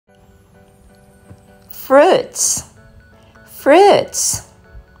fruits, fruits.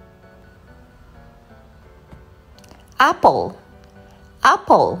 Apple,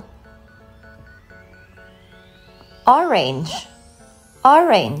 apple. Orange,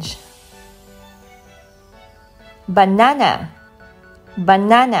 orange. Banana,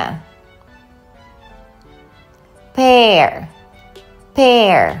 banana. Pear,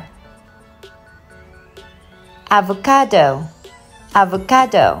 pear. Avocado,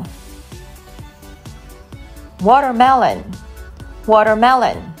 avocado. Watermelon,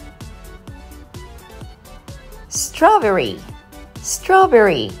 watermelon. Strawberry,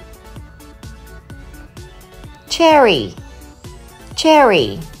 strawberry. Cherry,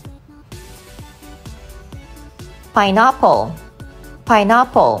 cherry. Pineapple,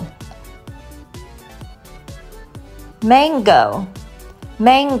 pineapple. Mango,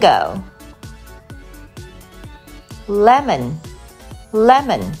 mango. Lemon,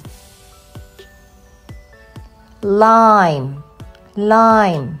 lemon. Lime,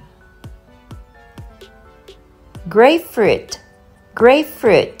 lime. Grapefruit,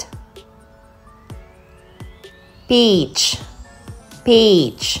 grapefruit. Peach,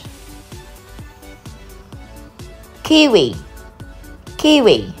 peach. Kiwi,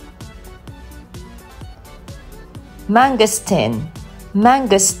 kiwi. Mangosteen,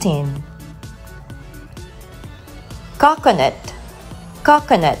 mangosteen. Coconut,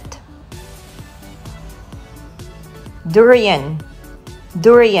 coconut. Durian,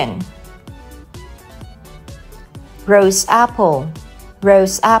 durian. Rose apple,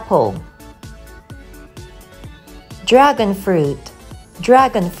 rose apple. Dragon fruit,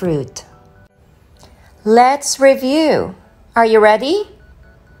 dragon fruit. Let's review. Are you ready?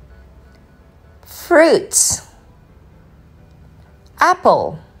 Fruits.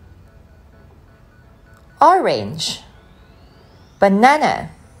 Apple, orange,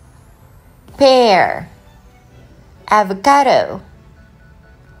 banana, pear, avocado,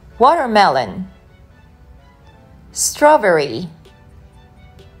 watermelon, strawberry,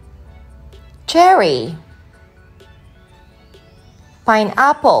 cherry,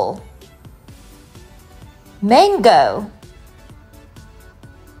 pineapple, mango,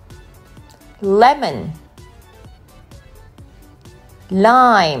 lemon,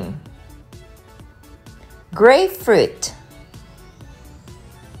 lime, grapefruit,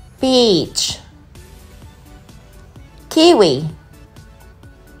 peach, kiwi,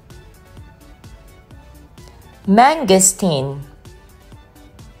 mangosteen,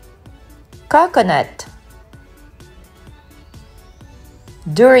 coconut,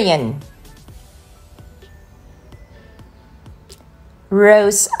 durian,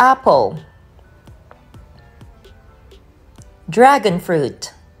 rose apple, dragon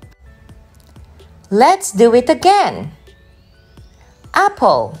fruit. Let's do it again.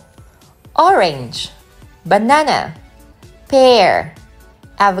 Apple, orange, banana, pear,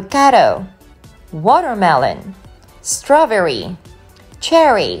 avocado, watermelon, strawberry,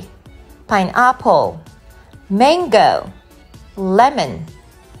 cherry, pineapple, mango, lemon,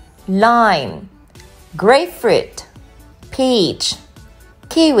 lime, grapefruit, peach,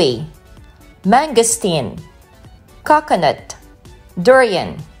 kiwi, mangosteen, coconut,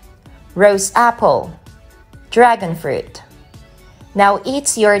 durian, rose apple, dragon fruit. Now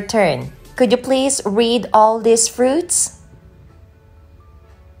it's your turn. Could you please read all these fruits?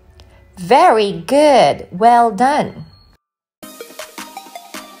 Very good. Well done.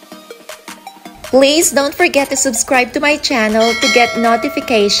 Please don't forget to subscribe to my channel to get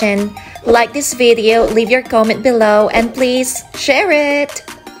notification. Like this video, leave your comment below, and please share it.